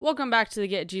Welcome back to the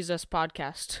Get Jesus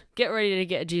podcast. Get ready to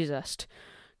get Jesus.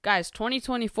 Guys,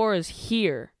 2024 is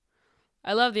here.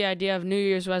 I love the idea of New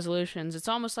Year's resolutions. It's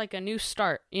almost like a new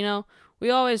start,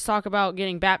 We always talk about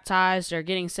getting baptized or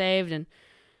getting saved, and,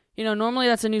 normally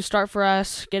that's a new start for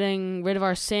us, getting rid of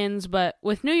our sins, but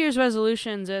with New Year's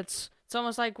resolutions, it's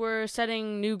almost like we're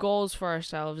setting new goals for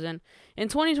ourselves, and in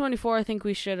 2024, I think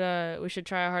we should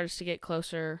try our hardest to get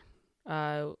closer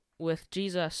with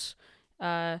Jesus.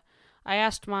 I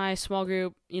asked my small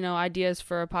group, ideas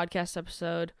for a podcast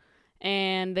episode,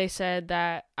 and they said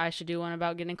that I should do one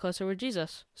about getting closer with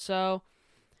Jesus. So,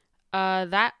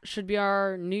 that should be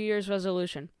our New Year's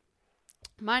resolution.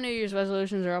 My New Year's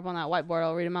resolutions are up on that whiteboard.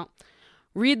 I'll read them out.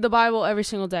 Read the Bible every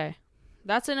single day.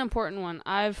 That's an important one.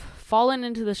 I've fallen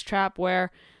into this trap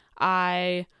where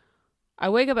I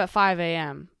wake up at 5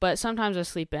 a.m., but sometimes I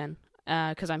sleep in,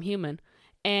 because I'm human.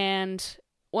 And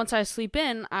once I sleep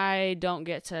in, I don't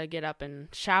get to get up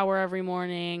and shower every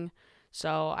morning.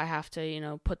 So I have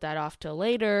to, put that off till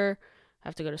later. I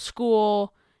have to go to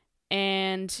school.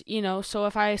 And, so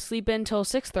if I sleep in till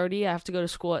 6:30, I have to go to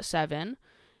school at 7.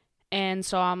 And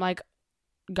so I'm like,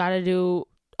 gotta do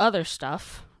other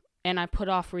stuff. And I put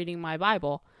off reading my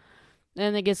Bible.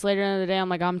 Then it gets later in the day, I'm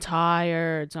like, I'm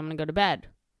tired, so I'm gonna go to bed.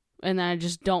 And then I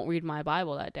just don't read my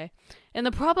Bible that day. And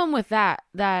the problem with that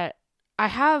I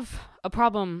have a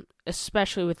problem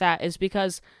especially with that is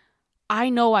because I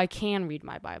know I can read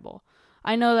my Bible.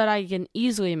 I know that I can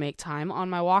easily make time on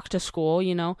my walk to school,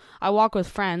 I walk with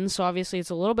friends, so obviously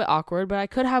it's a little bit awkward, but I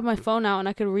could have my phone out and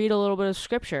I could read a little bit of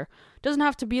scripture. It doesn't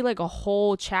have to be like a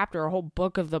whole chapter, a whole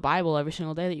book of the Bible every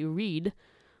single day that you read,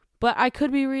 but I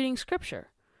could be reading scripture.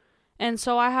 And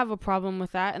so I have a problem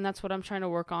with that, and that's what I'm trying to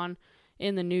work on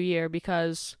in the new year,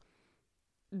 because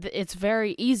it's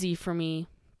very easy for me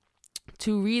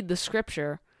to read the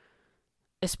scripture,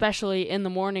 especially in the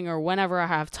morning or whenever I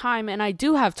have time, and I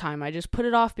do have time. I just put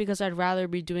it off because I'd rather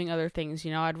be doing other things,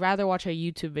 I'd rather watch a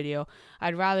YouTube video,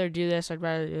 I'd rather do this, I'd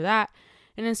rather do that,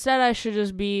 and instead I should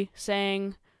just be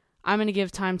saying, I'm going to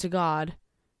give time to God,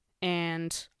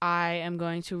 and I am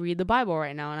going to read the Bible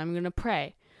right now, and I'm going to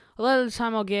pray. A lot of the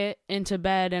time I'll get into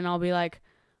bed and I'll be like,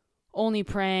 only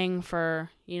praying for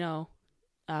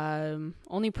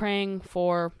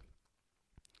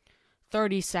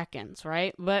 30 seconds,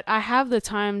 right? But I have the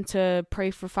time to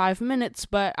pray for 5 minutes,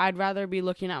 but I'd rather be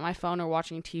looking at my phone or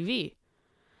watching TV.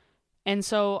 And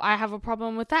so I have a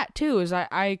problem with that too, is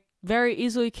I very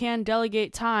easily can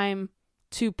delegate time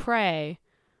to pray,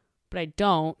 but I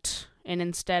don't. And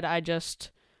instead I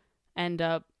just end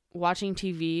up watching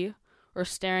TV or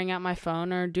staring at my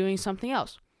phone or doing something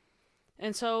else.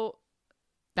 And so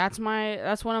that's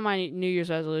one of my New Year's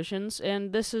resolutions,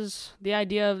 and this is the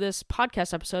idea of this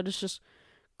podcast episode, is just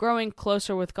growing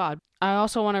closer with God. I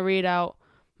also want to read out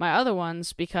my other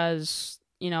ones because,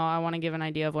 I want to give an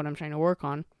idea of what I'm trying to work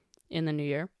on in the new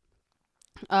year.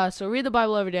 So read the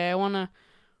Bible every day. I want to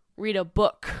read a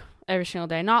book every single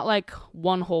day, not like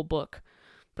one whole book,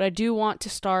 but I do want to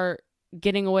start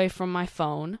getting away from my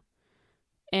phone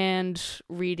and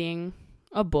reading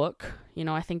a book.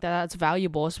 I think that that's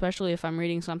valuable, especially if I'm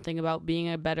reading something about being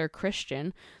a better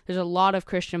Christian. There's a lot of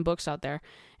Christian books out there,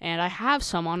 and I have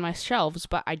some on my shelves,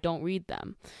 but I don't read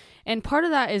them. And part of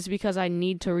that is because I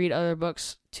need to read other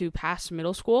books to pass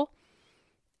middle school,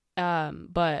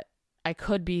 but I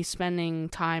could be spending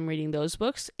time reading those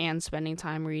books and spending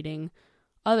time reading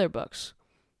other books.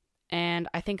 And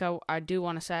I think I do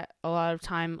want to set a lot of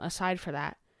time aside for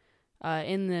that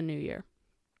in the new year.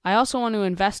 I also want to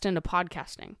invest into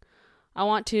podcasting. I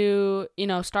want to,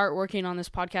 start working on this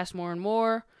podcast more and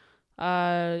more,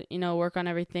 work on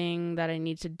everything that I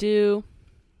need to do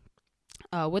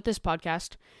with this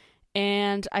podcast.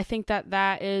 And I think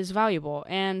that is valuable.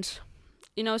 And,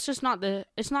 it's not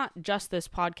just this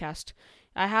podcast.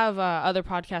 I have other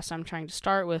podcasts I'm trying to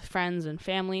start with friends and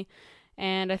family.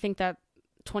 And I think that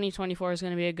 2024 is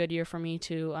going to be a good year for me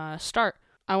to start.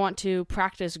 I want to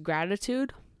practice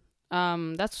gratitude.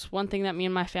 That's one thing that me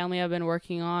and my family have been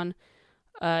working on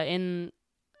in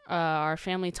our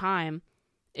family time,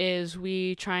 is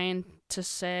we try to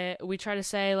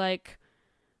say like,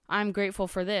 I'm grateful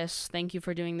for this, thank you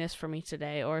for doing this for me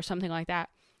today, or something like that.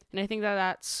 And I think that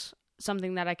that's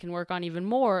something that I can work on even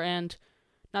more, and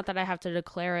not that I have to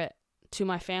declare it to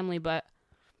my family, but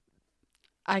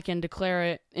I can declare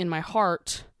it in my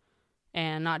heart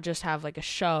and not just have like a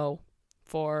show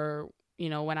for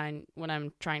when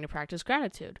I'm trying to practice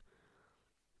gratitude.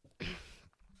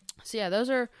 So yeah, those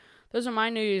are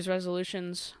my New Year's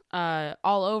resolutions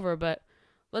all over, but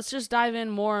let's just dive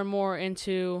in more and more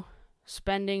into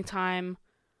spending time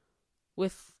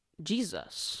with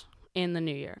Jesus in the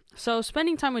new year. So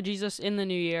spending time with Jesus in the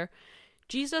new year,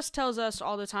 Jesus tells us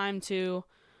all the time to,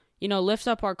 lift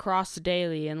up our cross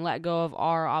daily and let go of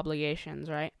our obligations,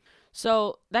 right?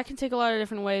 So that can take a lot of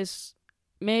different ways.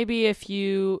 Maybe if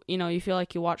you feel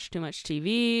like you watch too much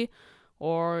TV,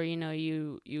 or,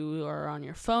 you are on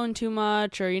your phone too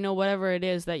much, or, whatever it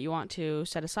is that you want to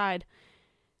set aside.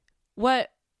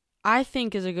 What I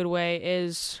think is a good way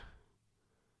is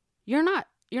you're not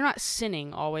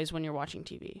sinning always when you're watching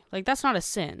TV. Like, that's not a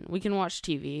sin. We can watch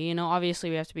TV. Obviously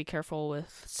we have to be careful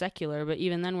with secular, but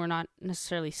even then we're not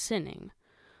necessarily sinning.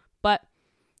 But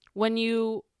when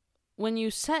you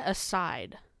set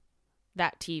aside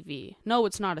that TV, no,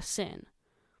 it's not a sin,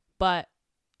 but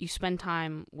you spend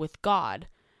time with God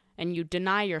and you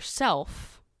deny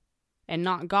yourself and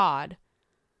not God,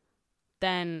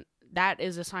 then that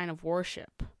is a sign of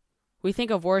worship. We think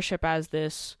of worship as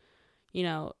this,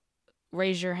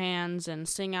 raise your hands and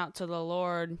sing out to the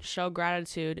Lord, show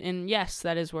gratitude. And yes,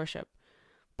 that is worship.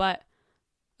 But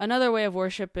another way of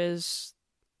worship is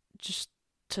just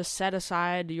to set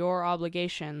aside your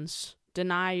obligations,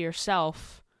 deny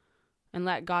yourself, and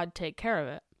let God take care of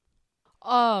it.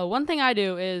 One thing I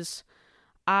do is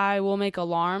I will make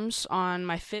alarms on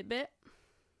my Fitbit.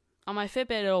 On my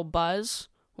Fitbit, it'll buzz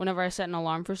whenever I set an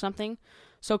alarm for something.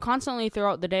 So constantly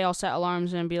throughout the day, I'll set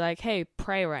alarms and be like, hey,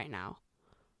 pray right now.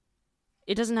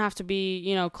 It doesn't have to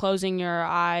be, closing your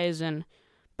eyes and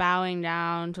bowing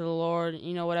down to the Lord,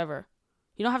 whatever.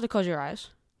 You don't have to close your eyes.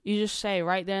 You just say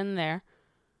right then and there,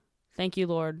 thank you,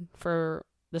 Lord, for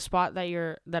the spot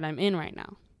that I'm in right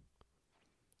now.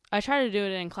 I try to do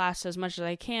it in class as much as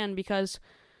I can because,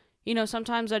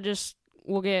 sometimes I just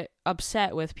will get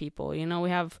upset with people. We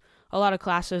have a lot of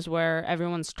classes where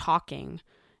everyone's talking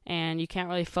and you can't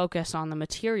really focus on the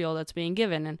material that's being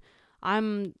given. And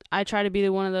I try to be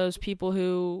one of those people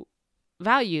who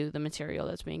value the material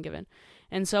that's being given.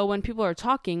 And so when people are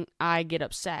talking, I get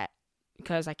upset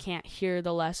because I can't hear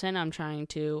the lesson. I'm trying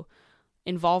to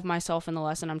involve myself in the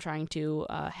lesson. I'm trying to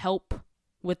help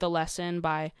with the lesson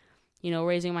by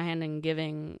raising my hand and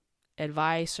giving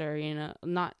advice, or,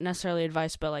 not necessarily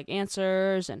advice, but like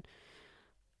answers, and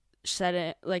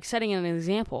setting an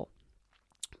example.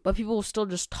 But people will still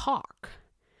just talk.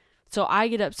 So I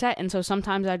get upset, and so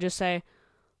sometimes I just say,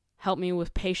 help me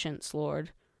with patience,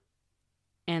 Lord,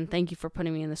 and thank you for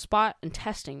putting me in the spot and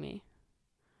testing me.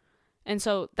 And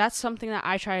so that's something that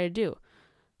I try to do.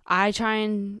 I try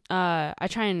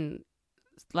and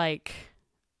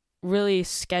really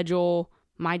schedule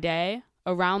my day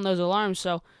around those alarms.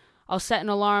 So I'll set an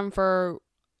alarm for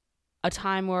a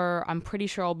time where I'm pretty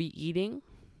sure I'll be eating.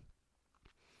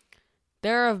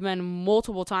 There have been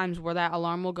multiple times where that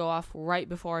alarm will go off right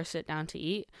before I sit down to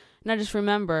eat. And I just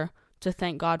remember to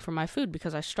thank God for my food,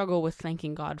 because I struggle with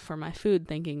thanking God for my food,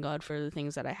 thanking God for the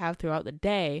things that I have throughout the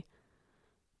day.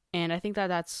 And I think that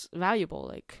that's valuable,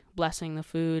 like blessing the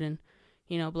food and,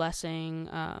 blessing,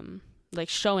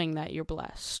 showing that you're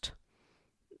blessed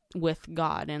with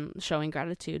God and showing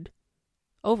gratitude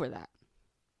over that.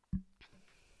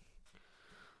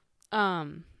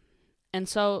 And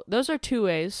so those are two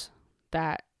ways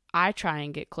that I try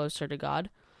and get closer to God.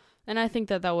 And I think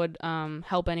that would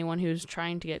help anyone who's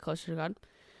trying to get closer to God.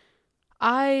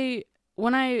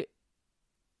 When I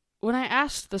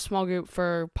asked the small group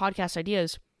for podcast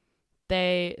ideas,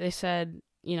 they said,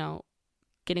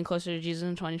 getting closer to Jesus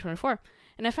in 2024.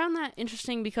 And I found that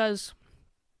interesting because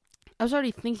I was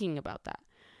already thinking about that.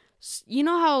 You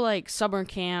know how like summer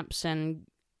camps and,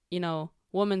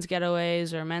 women's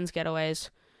getaways or men's getaways,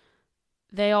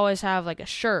 they always have like a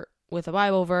shirt with a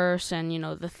Bible verse and,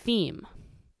 the theme.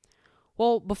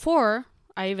 Well, before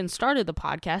I even started the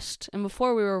podcast and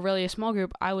before we were really a small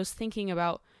group, I was thinking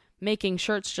about making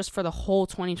shirts just for the whole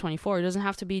 2024. It doesn't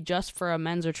have to be just for a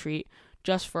men's retreat,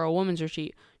 just for a women's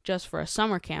retreat, just for a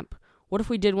summer camp. What if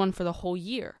we did one for the whole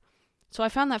year? So I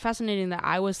found that fascinating that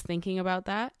I was thinking about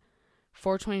that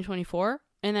for 2024.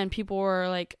 And then people were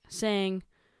like saying,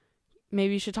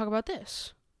 maybe you should talk about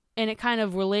this. And it kind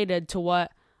of related to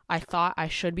what I thought I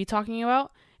should be talking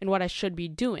about and what I should be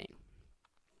doing.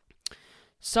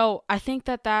 So I think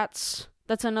that that's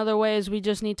another way is we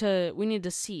need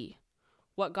to see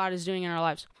what God is doing in our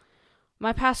lives.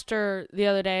 My pastor the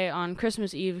other day on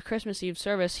Christmas Eve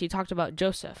service, he talked about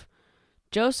Joseph.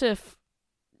 Joseph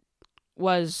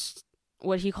was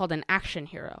what he called an action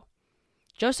hero.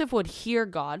 Joseph would hear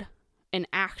God and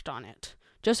act on it.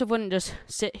 Joseph wouldn't just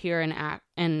sit here and act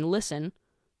and listen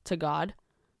to God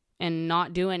and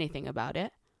not do anything about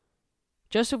it.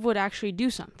 Joseph would actually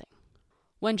do something.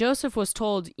 When Joseph was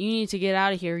told, you need to get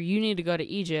out of here, you need to go to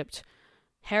Egypt,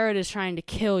 Herod is trying to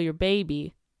kill your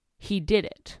baby, he did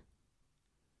it.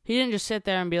 He didn't just sit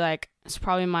there and be like, it's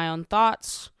probably my own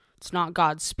thoughts. It's not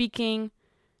God speaking.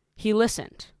 He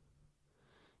listened.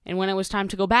 And when it was time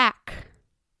to go back,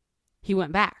 he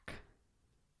went back.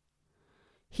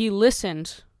 He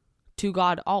listened to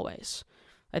God always.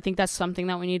 I think that's something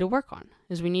that we need to work on,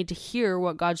 is we need to hear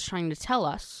what God's trying to tell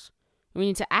us. We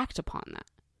need to act upon that.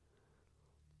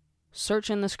 Search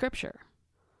in the scripture.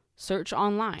 Search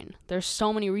online. There's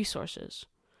so many resources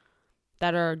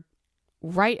that are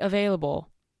right available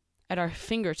at our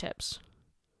fingertips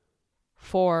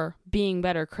for being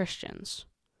better Christians.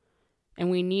 And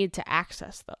we need to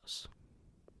access those.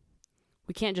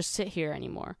 We can't just sit here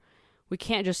anymore. We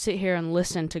can't just sit here and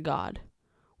listen to God.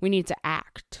 We need to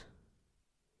act.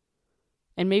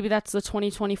 And maybe that's the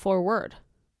 2024 word,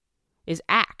 is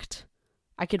act.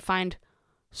 I could find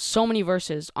so many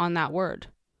verses on that word.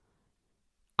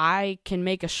 I can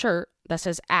make a shirt that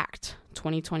says ACT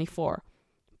 2024,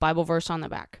 Bible verse on the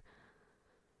back.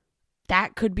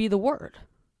 That could be the word.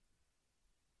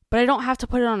 But I don't have to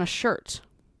put it on a shirt.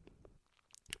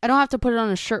 I don't have to put it on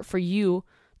a shirt for you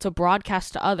to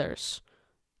broadcast to others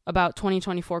about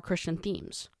 2024 Christian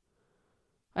themes.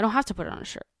 I don't have to put it on a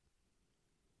shirt.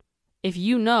 If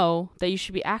you know that you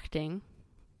should be acting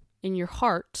in your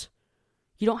heart,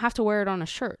 you don't have to wear it on a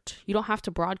shirt. You don't have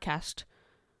to broadcast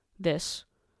this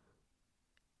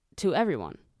to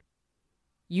everyone.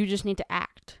 You just need to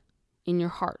act in your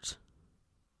heart.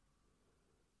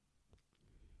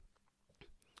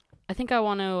 I think I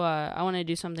want to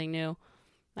do something new.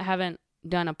 I haven't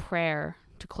done a prayer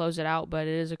to close it out, but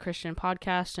it is a Christian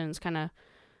podcast and it's kind of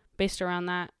based around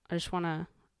that. I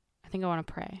think I want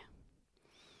to pray.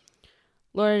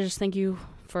 Lord, I just thank you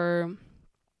for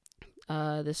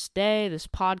this day, this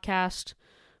podcast.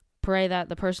 Pray that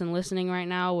the person listening right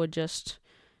now would just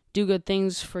do good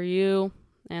things for you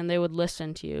and they would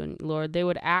listen to you. And Lord, they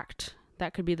would act.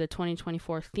 That could be the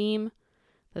 2024 theme,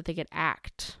 that they could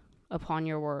act upon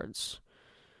your words.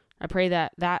 I pray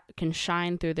that that can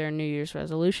shine through their New Year's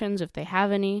resolutions if they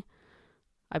have any.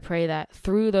 I pray that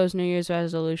through those New Year's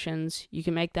resolutions, you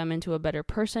can make them into a better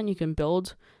person. You can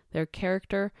build their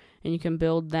character and you can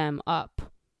build them up.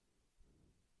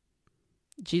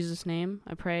 In Jesus' name,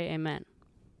 I pray, amen.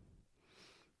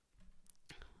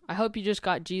 I hope you just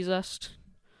got Jesus.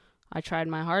 I tried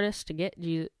my hardest to get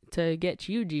you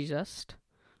Jesus.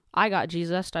 I got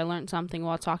Jesus. I learned something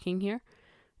while talking here.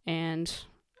 And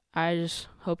I just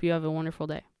hope you have a wonderful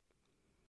day.